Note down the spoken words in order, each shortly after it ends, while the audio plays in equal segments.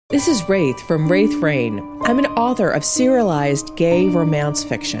This is Wraith from Wraith Rain. I'm an author of serialized gay romance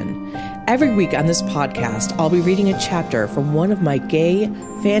fiction. Every week on this podcast, I'll be reading a chapter from one of my gay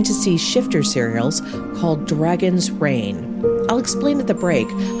fantasy shifter serials called Dragon's Reign. I'll explain at the break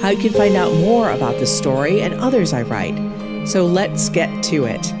how you can find out more about this story and others I write. So let's get to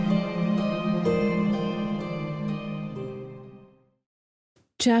it.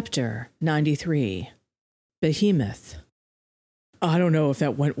 Chapter 93. Behemoth. I don't know if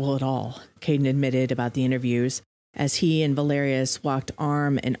that went well at all, Caden admitted about the interviews, as he and Valerius walked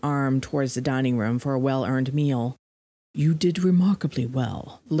arm in arm towards the dining room for a well-earned meal. You did remarkably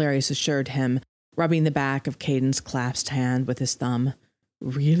well, Valerius assured him, rubbing the back of Caden's clasped hand with his thumb.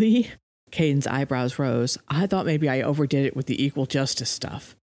 Really? Caden's eyebrows rose. I thought maybe I overdid it with the equal justice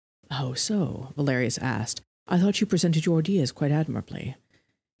stuff. Oh, so, Valerius asked. I thought you presented your ideas quite admirably.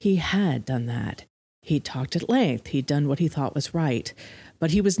 He had done that. He'd talked at length, he'd done what he thought was right,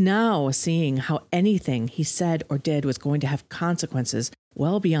 but he was now seeing how anything he said or did was going to have consequences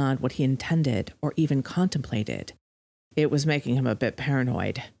well beyond what he intended or even contemplated. It was making him a bit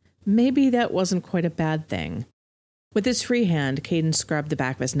paranoid. Maybe that wasn't quite a bad thing. With his free hand, Caden scrubbed the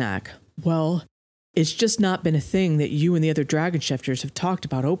back of his neck. Well, it's just not been a thing that you and the other dragon shifters have talked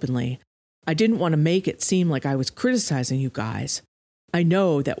about openly. I didn't want to make it seem like I was criticizing you guys. I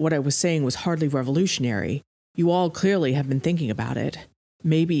know that what I was saying was hardly revolutionary. You all clearly have been thinking about it.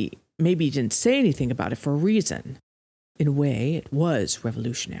 Maybe you didn't say anything about it for a reason. In a way, it was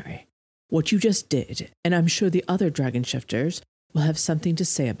revolutionary. What you just did, and I'm sure the other dragon shifters will have something to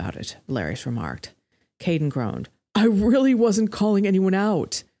say about it, Valerius remarked. Caden groaned. I really wasn't calling anyone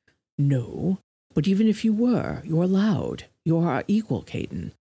out. No, but even if you were, you're allowed. You're our equal,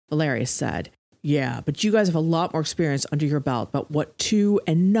 Caden, Valerius said. Yeah, but you guys have a lot more experience under your belt about what to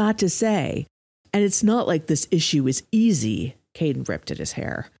and not to say. And it's not like this issue is easy, Caden ripped at his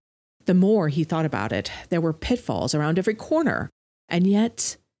hair. The more he thought about it, there were pitfalls around every corner. And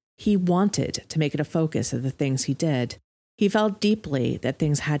yet, he wanted to make it a focus of the things he did. He felt deeply that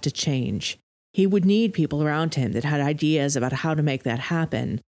things had to change. He would need people around him that had ideas about how to make that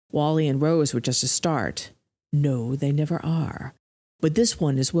happen. Wally and Rose were just a start. No, they never are. But this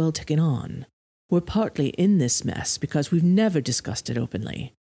one is well taken on. We're partly in this mess because we've never discussed it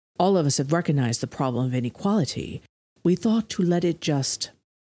openly. All of us have recognized the problem of inequality. We thought to let it just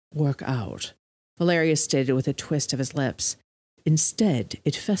work out. Valerius stated with a twist of his lips. Instead,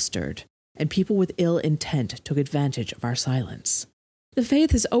 it festered, and people with ill intent took advantage of our silence. The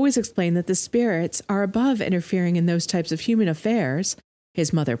faith has always explained that the spirits are above interfering in those types of human affairs,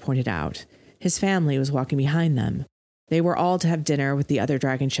 his mother pointed out. His family was walking behind them. They were all to have dinner with the other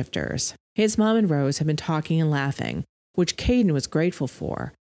dragon shifters. His mom and Rose had been talking and laughing, which Caden was grateful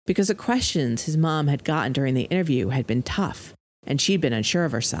for, because the questions his mom had gotten during the interview had been tough, and she'd been unsure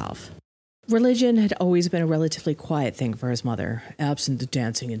of herself. Religion had always been a relatively quiet thing for his mother, absent the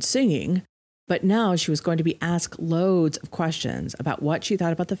dancing and singing, but now she was going to be asked loads of questions about what she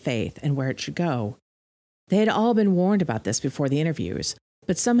thought about the faith and where it should go. They had all been warned about this before the interviews,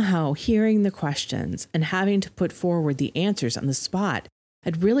 but somehow hearing the questions and having to put forward the answers on the spot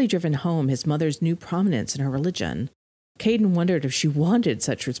had really driven home his mother's new prominence in her religion. Caden wondered if she wanted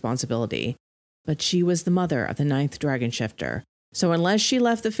such responsibility, but she was the mother of the 9th dragon shifter, so unless she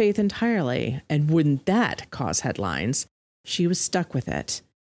left the faith entirely, and wouldn't that cause headlines, she was stuck with it.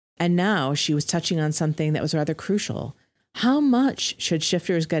 And now she was touching on something that was rather crucial. How much should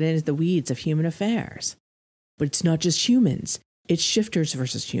shifters get into the weeds of human affairs? But it's not just humans. It's shifters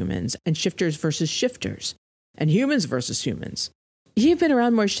versus humans, and shifters versus shifters, and humans versus humans. You've been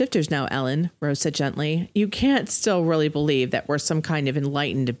around more shifters now, Ellen, Rose said gently. You can't still really believe that we're some kind of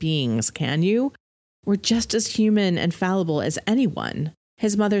enlightened beings, can you? We're just as human and fallible as anyone.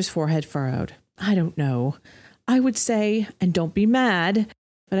 His mother's forehead furrowed. I don't know. I would say, and don't be mad,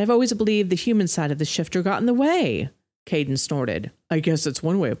 but I've always believed the human side of the shifter got in the way. Caden snorted. I guess that's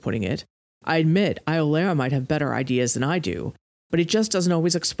one way of putting it. I admit Iolera might have better ideas than I do, but it just doesn't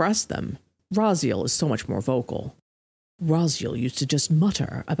always express them. Raziel is so much more vocal. Raziel used to just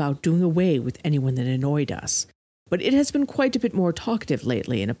mutter about doing away with anyone that annoyed us, but it has been quite a bit more talkative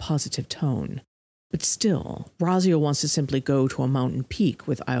lately in a positive tone. But still, Raziel wants to simply go to a mountain peak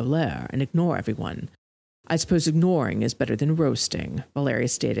with Iolera and ignore everyone. I suppose ignoring is better than roasting,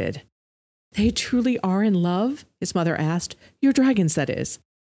 Valerius stated. They truly are in love? His mother asked. Your dragons, that is.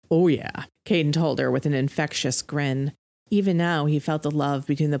 Oh yeah, Caden told her with an infectious grin. Even now, he felt the love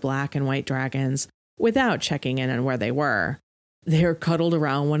between the black and white dragons, without checking in on where they were. They're cuddled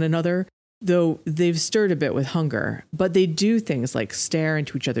around one another, though they've stirred a bit with hunger. But they do things like stare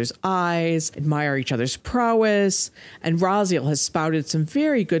into each other's eyes, admire each other's prowess, and Raziel has spouted some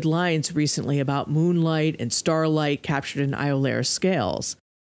very good lines recently about moonlight and starlight captured in Iolair's scales.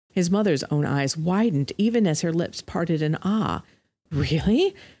 His mother's own eyes widened even as her lips parted in awe.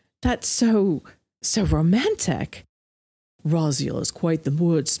 Really? That's so romantic. Raziel is quite the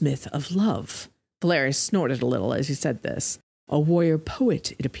wordsmith of love. Valerius snorted a little as he said this. A warrior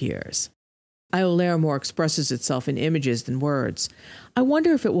poet, it appears. Iolair more expresses itself in images than words. I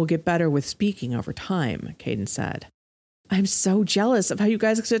wonder if it will get better with speaking over time, Caden said. I'm so jealous of how you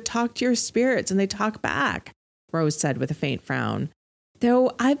guys get to talk to your spirits and they talk back, Rose said with a faint frown.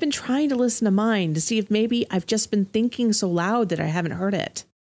 Though I've been trying to listen to mine to see if maybe I've just been thinking so loud that I haven't heard it.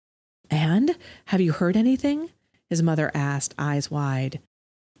 And? Have you heard anything? His mother asked, eyes wide.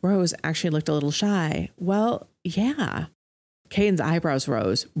 Rose actually looked a little shy. Well, yeah. Caden's eyebrows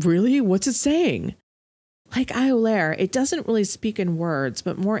rose. Really? What's it saying? Like Iolair, it doesn't really speak in words,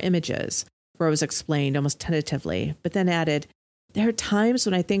 but more images, Rose explained almost tentatively, but then added, there are times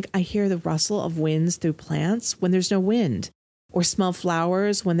when I think I hear the rustle of winds through plants when there's no wind, or smell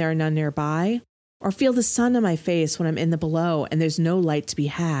flowers when there are none nearby, or feel the sun on my face when I'm in the below and there's no light to be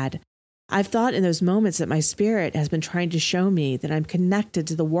had. I've thought in those moments that my spirit has been trying to show me that I'm connected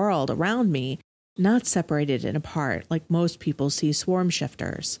to the world around me, not separated and apart like most people see swarm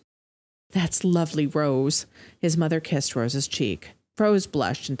shifters. That's lovely, Rose. His mother kissed Rose's cheek. Rose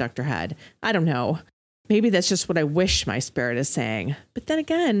blushed and ducked her head. I don't know. Maybe that's just what I wish my spirit is saying. But then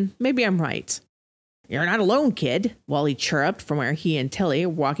again, maybe I'm right. You're not alone, kid, Wally chirruped from where he and Tilly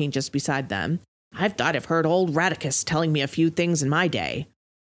were walking just beside them. I've thought I've heard old Radicus telling me a few things in my day.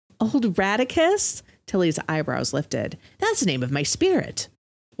 Old Radicus? Tilly's eyebrows lifted. That's the name of my spirit.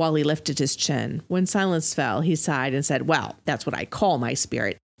 Wally lifted his chin. When silence fell, he sighed and said, well, that's what I call my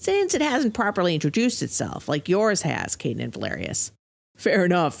spirit, since it hasn't properly introduced itself like yours has, Caden and Valerius. Fair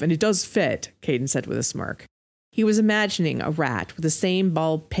enough, and it does fit, Caden said with a smirk. He was imagining a rat with the same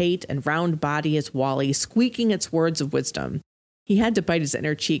bald pate and round body as Wally, squeaking its words of wisdom. He had to bite his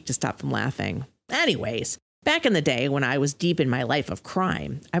inner cheek to stop from laughing. Anyways, back in the day when I was deep in my life of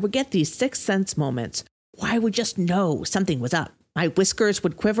crime, I would get these sixth sense moments where I would just know something was up. My whiskers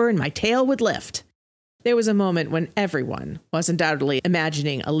would quiver and my tail would lift. There was a moment when everyone was undoubtedly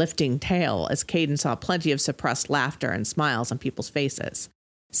imagining a lifting tail as Caden saw plenty of suppressed laughter and smiles on people's faces.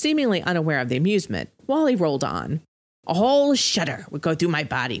 Seemingly unaware of the amusement, Wally rolled on. A whole shudder would go through my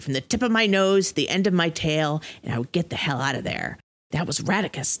body from the tip of my nose to the end of my tail, and I would get the hell out of there. That was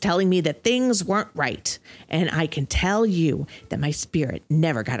Radicus telling me that things weren't right, and I can tell you that my spirit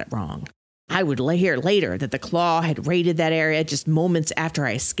never got it wrong. I would hear later that the claw had raided that area just moments after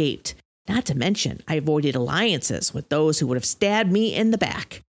I escaped. Not to mention, I avoided alliances with those who would have stabbed me in the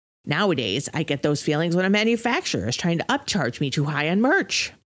back. Nowadays, I get those feelings when a manufacturer is trying to upcharge me too high on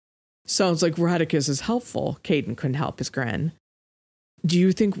merch. Sounds like Radicus is helpful, Caden couldn't help his grin. Do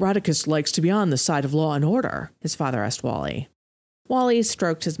you think Radicus likes to be on the side of law and order? His father asked Wally. Wally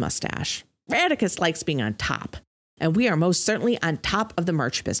stroked his mustache. Radicus likes being on top, and we are most certainly on top of the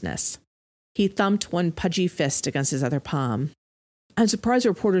merch business. He thumped one pudgy fist against his other palm. I'm surprised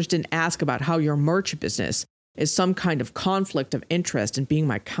reporters didn't ask about how your merch business is some kind of conflict of interest in being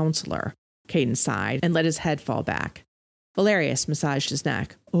my counselor. Caden sighed and let his head fall back. Valerius massaged his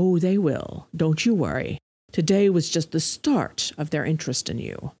neck. Oh, they will. Don't you worry. Today was just the start of their interest in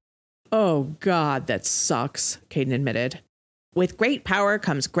you. Oh, God, that sucks, Caden admitted. With great power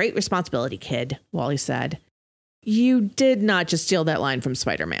comes great responsibility, kid, Wally said. You did not just steal that line from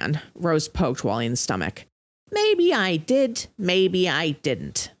Spider-Man. Rose poked Wally in the stomach. Maybe I did, maybe I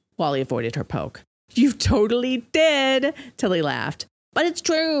didn't. Wally avoided her poke. You totally did, Tilly laughed. But it's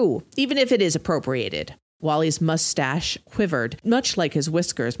true, even if it is appropriated. Wally's mustache quivered, much like his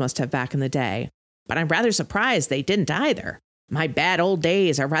whiskers must have back in the day. But I'm rather surprised they didn't either. My bad old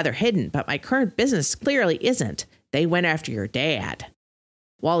days are rather hidden, but my current business clearly isn't. They went after your dad.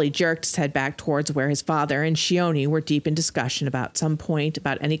 Wally jerked his head back towards where his father and Shione were deep in discussion about some point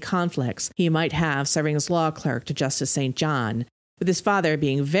about any conflicts he might have serving as law clerk to Justice St. John, with his father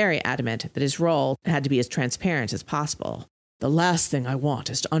being very adamant that his role had to be as transparent as possible. The last thing I want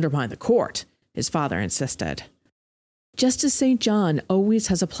is to undermine the court, his father insisted. Justice St. John always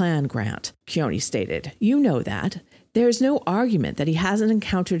has a plan, Grant, Shione stated. You know that. There is no argument that he hasn't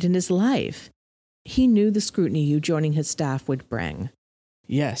encountered in his life. He knew the scrutiny you joining his staff would bring.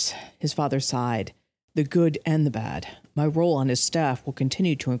 Yes, his father sighed. The good and the bad. My role on his staff will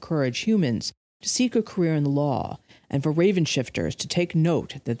continue to encourage humans to seek a career in the law, and for Raven Shifters to take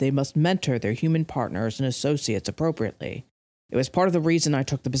note that they must mentor their human partners and associates appropriately. It was part of the reason I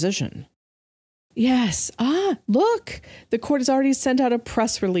took the position. Yes. Look, the court has already sent out a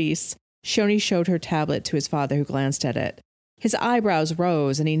press release. Shoni showed her tablet to his father, who glanced at it. His eyebrows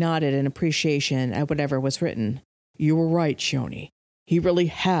rose and he nodded in appreciation at whatever was written. You were right, Shoni. He really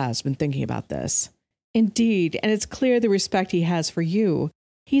has been thinking about this. Indeed, and it's clear the respect he has for you.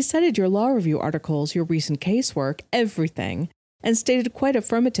 He cited your law review articles, your recent casework, everything, and stated quite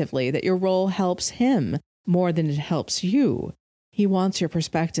affirmatively that your role helps him more than it helps you. He wants your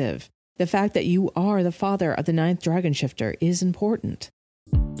perspective. The fact that you are the father of the 9th Dragon Shifter is important.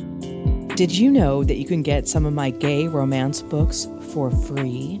 Did you know that you can get some of my gay romance books for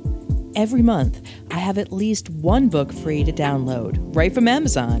free? Every month, I have at least one book free to download, right from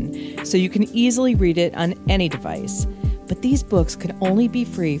Amazon, so you can easily read it on any device. But these books can only be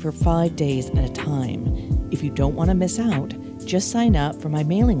free for 5 days at a time. If you don't want to miss out, just sign up for my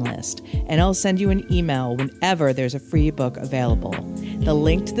mailing list, and I'll send you an email whenever there's a free book available. The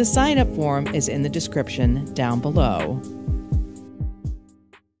link to the sign-up form is in the description down below.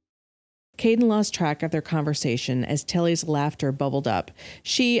 Caden lost track of their conversation as Tilly's laughter bubbled up.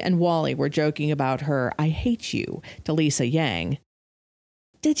 She and Wally were joking about her "I hate you" to Lisa Yang.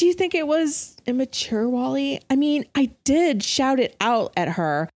 Did you think it was immature, Wally? I mean, I did shout it out at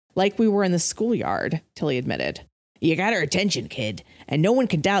her like we were in the schoolyard, Tilly admitted. You got her attention, kid, and no one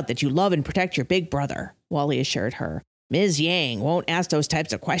can doubt that you love and protect your big brother, Wally assured her. Ms. Yang won't ask those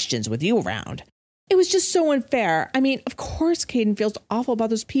types of questions with you around. It was just so unfair. I mean, of course Caden feels awful about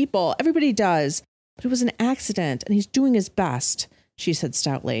those people. Everybody does. But it was an accident, and he's doing his best, she said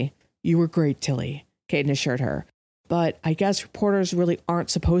stoutly. You were great, Tilly, Caden assured her. But I guess reporters really aren't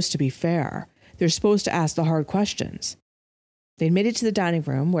supposed to be fair. They're supposed to ask the hard questions. They made it to the dining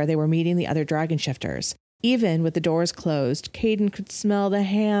room where they were meeting the other dragon shifters. Even with the doors closed, Caden could smell the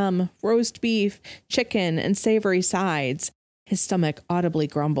ham, roast beef, chicken, and savory sides. His stomach audibly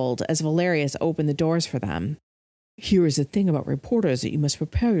grumbled as Valerius opened the doors for them. Here is the thing about reporters that you must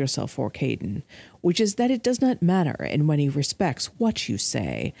prepare yourself for, Caden, which is that it does not matter in many respects what you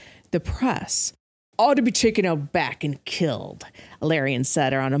say. The press ought to be taken out back and killed, Alarian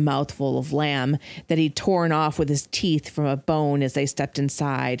said around a mouthful of lamb that he'd torn off with his teeth from a bone as they stepped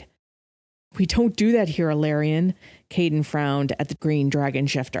inside. We don't do that here, Alarian, Caden frowned at the green dragon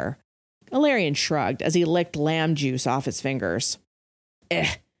shifter. Alarian shrugged as he licked lamb juice off his fingers.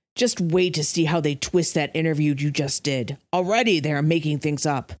 Just wait to see how they twist that interview you just did. Already they are making things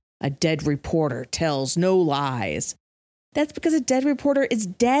up. A dead reporter tells no lies. That's because a dead reporter is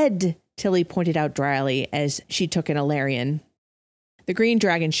dead, Tilly pointed out dryly as she took in Alarian. The green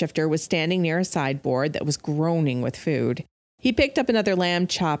dragon shifter was standing near a sideboard that was groaning with food. He picked up another lamb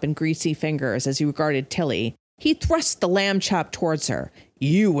chop in greasy fingers as he regarded Tilly. He thrust the lamb chop towards her.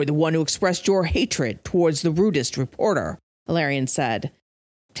 You were the one who expressed your hatred towards the rudest reporter, Alarian said.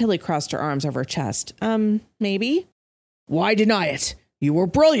 Tilly crossed her arms over her chest. Maybe? Why deny it? You were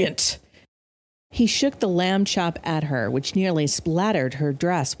brilliant. He shook the lamb chop at her, which nearly splattered her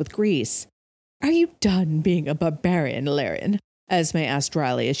dress with grease. Are you done being a barbarian, Alarian? Esme asked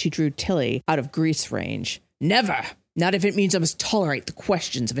dryly as she drew Tilly out of grease range. Never. Not if it means I must tolerate the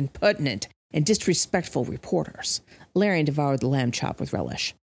questions of impertinent and disrespectful reporters. Alarian devoured the lamb chop with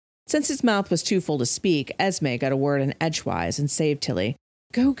relish. Since his mouth was too full to speak, Esme got a word in edgewise and saved Tilly.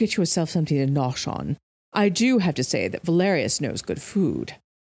 Go get yourself something to nosh on. I do have to say that Valerius knows good food.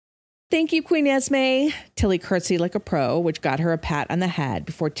 Thank you, Queen Esme. Tilly curtsied like a pro, which got her a pat on the head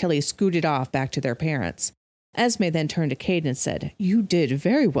before Tilly scooted off back to their parents. Esme then turned to Caden and said, You did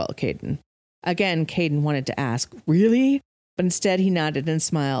very well, Caden. Again, Caden wanted to ask, Really? But instead he nodded and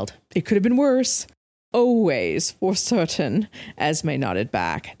smiled. It could have been worse. Always, for certain, Esme nodded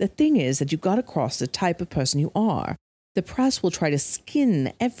back. The thing is that you got across the type of person you are. The press will try to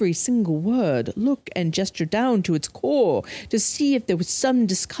skin every single word, look and gesture down to its core to see if there was some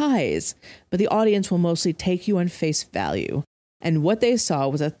disguise, but the audience will mostly take you on face value. And what they saw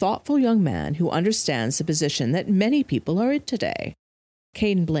was a thoughtful young man who understands the position that many people are in today.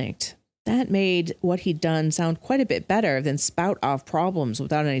 Caden blinked. That made what he'd done sound quite a bit better than spout off problems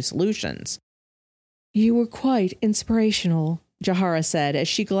without any solutions. You were quite inspirational, Jahara said as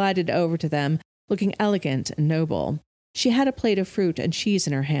she glided over to them, looking elegant and noble. She had a plate of fruit and cheese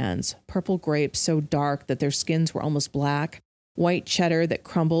in her hands, purple grapes so dark that their skins were almost black, white cheddar that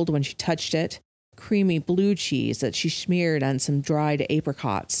crumbled when she touched it, creamy blue cheese that she smeared on some dried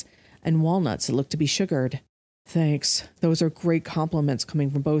apricots, and walnuts that looked to be sugared. Thanks. Those are great compliments coming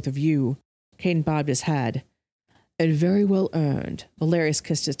from both of you. Caden bobbed his head. And very well earned. Valerius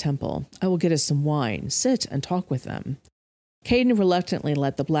kissed his temple. I will get us some wine. Sit and talk with them. Caden reluctantly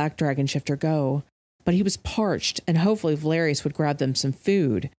let the black dragon shifter go, but he was parched, and hopefully Valerius would grab them some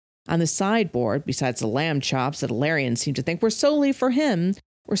food. On the sideboard, besides the lamb chops that Ilarian seemed to think were solely for him,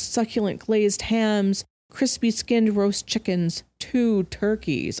 were succulent glazed hams, crispy skinned roast chickens, 2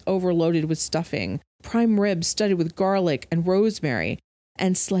 turkeys overloaded with stuffing, prime ribs studded with garlic and rosemary,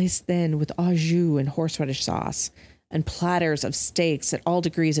 and sliced thin with au jus and horseradish sauce, and platters of steaks at all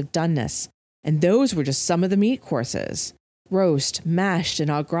degrees of doneness. And those were just some of the meat courses. Roast, mashed, and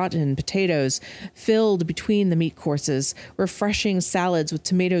au gratin potatoes filled between the meat courses, refreshing salads with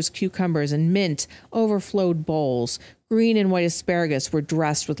tomatoes, cucumbers, and mint overflowed bowls. Green and white asparagus were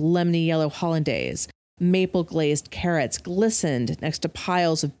dressed with lemony yellow hollandaise. Maple glazed carrots glistened next to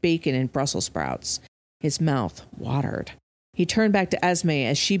piles of bacon and Brussels sprouts. His mouth watered. He turned back to Esme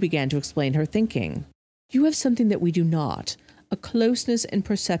as she began to explain her thinking. You have something that we do not, a closeness and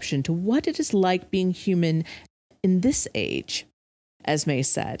perception to what it is like being human in this age, Esme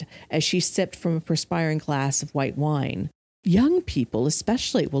said, as she sipped from a perspiring glass of white wine. Young people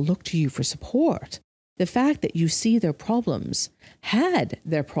especially will look to you for support. The fact that you see their problems, had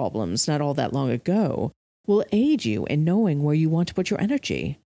their problems not all that long ago, will aid you in knowing where you want to put your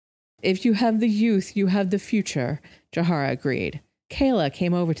energy. If you have the youth, you have the future, Jahara agreed. Kayla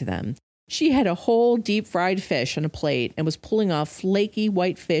came over to them. She had a whole deep-fried fish on a plate and was pulling off flaky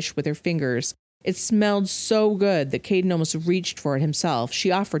white fish with her fingers. It smelled so good that Caden almost reached for it himself.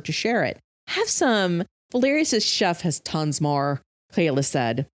 She offered to share it. Have some. Valerius' chef has tons more, Kayla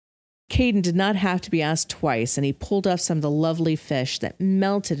said. Caden did not have to be asked twice, and he pulled off some of the lovely fish that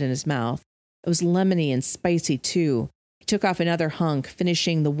melted in his mouth. It was lemony and spicy, too. He took off another hunk,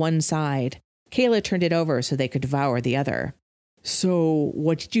 finishing the one side. Kayla turned it over so they could devour the other. So,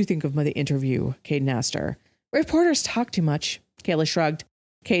 what did you think of the interview? Caden asked her. Reporters talk too much, Kayla shrugged.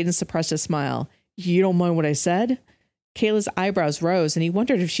 Caden suppressed a smile. You don't mind what I said? Kayla's eyebrows rose, and he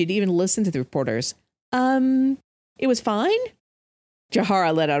wondered if she'd even listened to the reporters. It was fine?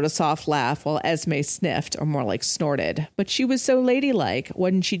 Jahara let out a soft laugh while Esme sniffed, or more like snorted. But she was so ladylike,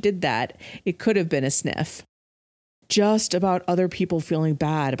 when she did that, it could have been a sniff. Just about other people feeling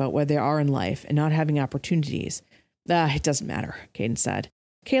bad about where they are in life and not having opportunities. It doesn't matter, Caden said.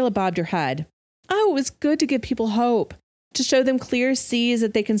 Kayla bobbed her head. Oh, it was good to give people hope. To show them clear seas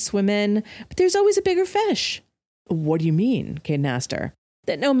that they can swim in, but there's always a bigger fish. What do you mean? Caden asked her.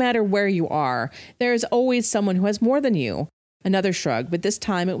 That no matter where you are, there is always someone who has more than you. Another shrug, but this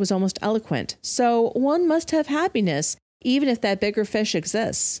time it was almost eloquent. So one must have happiness, even if that bigger fish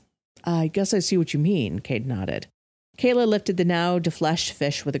exists. I guess I see what you mean, Caden nodded. Kayla lifted the now defleshed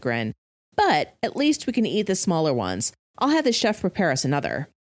fish with a grin. But at least we can eat the smaller ones. I'll have the chef prepare us another.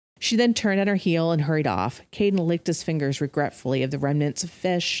 She then turned on her heel and hurried off. Caden licked his fingers regretfully of the remnants of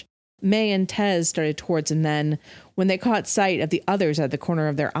fish. May and Tez started towards him then. When they caught sight of the others at the corner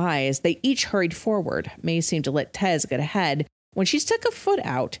of their eyes, they each hurried forward. May seemed to let Tez get ahead. When she stuck a foot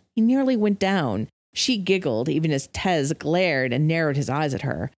out, he nearly went down. She giggled, even as Tez glared and narrowed his eyes at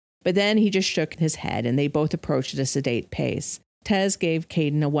her. But then he just shook his head, and they both approached at a sedate pace. Tez gave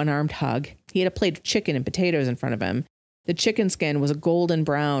Caden a one-armed hug. He had a plate of chicken and potatoes in front of him. The chicken skin was a golden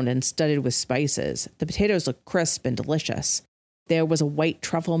brown and studded with spices. The potatoes looked crisp and delicious. There was a white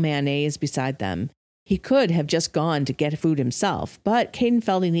truffle mayonnaise beside them. He could have just gone to get food himself, but Caden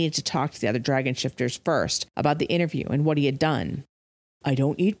felt he needed to talk to the other dragon shifters first about the interview and what he had done. I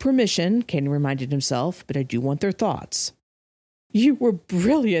don't need permission, Caden reminded himself, but I do want their thoughts. You were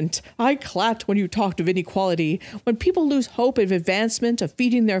brilliant. I clapped when you talked of inequality. When people lose hope of advancement, of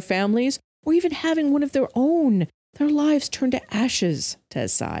feeding their families, or even having one of their own, their lives turn to ashes,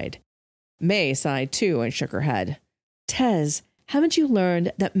 Tez sighed. May sighed too and shook her head. Tez, haven't you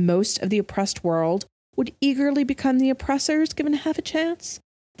learned that most of the oppressed world would eagerly become the oppressors given half a chance?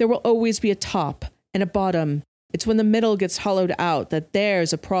 There will always be a top and a bottom. It's when the middle gets hollowed out that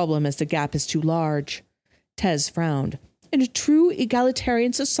there's a problem as the gap is too large. Tez frowned. In a true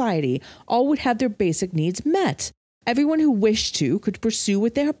egalitarian society, all would have their basic needs met. Everyone who wished to could pursue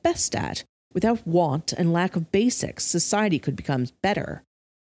what they are best at. Without want and lack of basics, society could become better.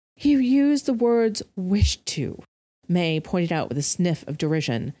 You used the words wish to, May pointed out with a sniff of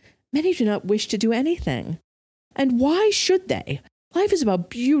derision. Many do not wish to do anything. And why should they? Life is about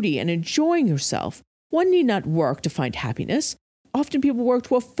beauty and enjoying yourself. One need not work to find happiness. Often people work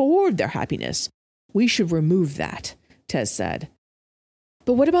to afford their happiness. We should remove that, Tez said.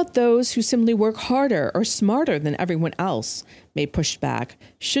 But what about those who simply work harder or smarter than everyone else? May pushed back.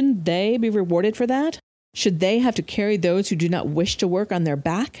 Shouldn't they be rewarded for that? Should they have to carry those who do not wish to work on their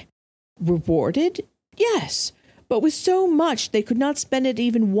back? Rewarded? Yes. But with so much they could not spend it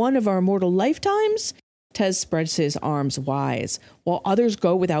even one of our mortal lifetimes? Tez spreads his arms wide, while others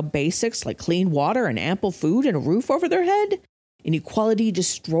go without basics like clean water and ample food and a roof over their head. Inequality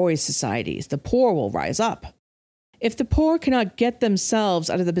destroys societies. The poor will rise up. If the poor cannot get themselves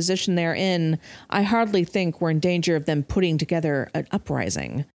out of the position they're in, I hardly think we're in danger of them putting together an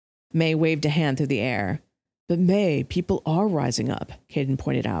uprising. May waved a hand through the air. But May, people are rising up, Caden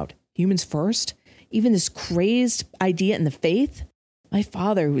pointed out. Humans first? Even this crazed idea in the faith? My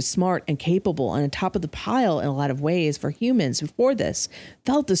father, who was smart and capable and on top of the pile in a lot of ways for humans before this,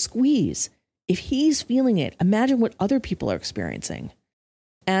 felt the squeeze. If he's feeling it, imagine what other people are experiencing.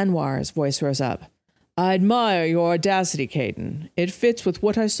 Anwar's voice rose up. I admire your audacity, Caden. It fits with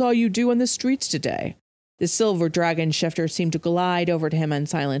what I saw you do on the streets today. The silver dragon shifter seemed to glide over to him on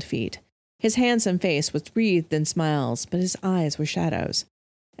silent feet. His handsome face was wreathed in smiles, but his eyes were shadows.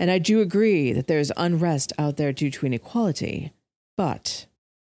 And I do agree that there's unrest out there due to inequality. But...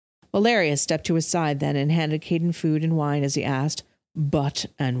 Valeria stepped to his side then and handed Caden food and wine as he asked, But,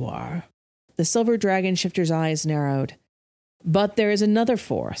 Anwar? The silver dragon shifter's eyes narrowed. But there is another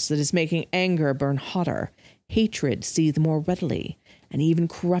force that is making anger burn hotter, hatred seethe more readily, and even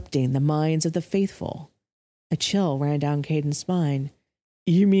corrupting the minds of the faithful. A chill ran down Caden's spine.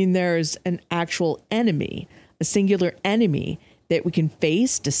 You mean there's an actual enemy, a singular enemy, that we can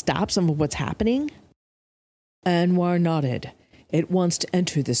face to stop some of what's happening? Anwar nodded. It wants to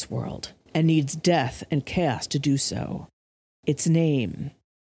enter this world, and needs death and chaos to do so. Its name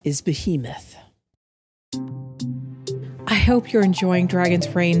is Behemoth. I hope you're enjoying Dragon's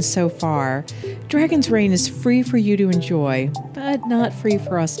Reign so far. Dragon's Reign is free for you to enjoy, but not free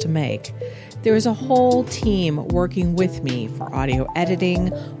for us to make. There is a whole team working with me for audio editing,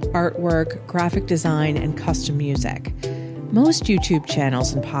 artwork, graphic design, and custom music. Most YouTube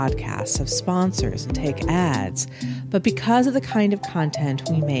channels and podcasts have sponsors and take ads, but because of the kind of content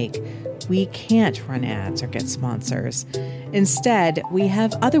we make, we can't run ads or get sponsors. Instead, we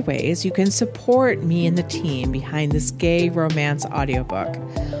have other ways you can support me and the team behind this gay romance audiobook.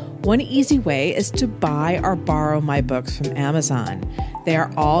 One easy way is to buy or borrow my books from Amazon. They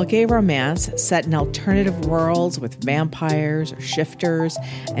are all gay romance set in alternative worlds with vampires or shifters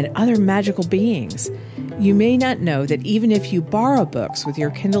and other magical beings. You may not know that even if you borrow books with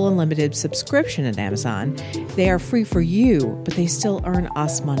your Kindle Unlimited subscription at Amazon, they are free for you, but they still earn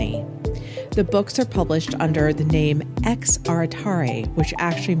us money. The books are published under the name Ex Aratare, which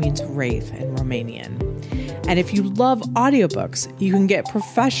actually means wraith in Romanian. And if you love audiobooks, you can get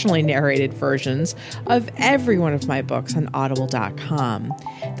professionally narrated versions of every one of my books on audible.com.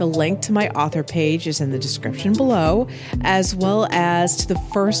 The link to my author page is in the description below, as well as to the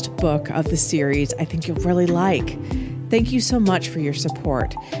first book of the series I think you'll really like. Thank you so much for your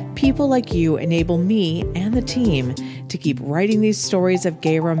support. People like you enable me and the team to keep writing these stories of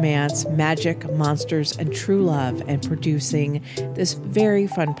gay romance, magic, monsters, and true love, and producing this very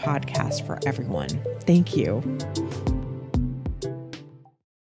fun podcast for everyone. Thank you.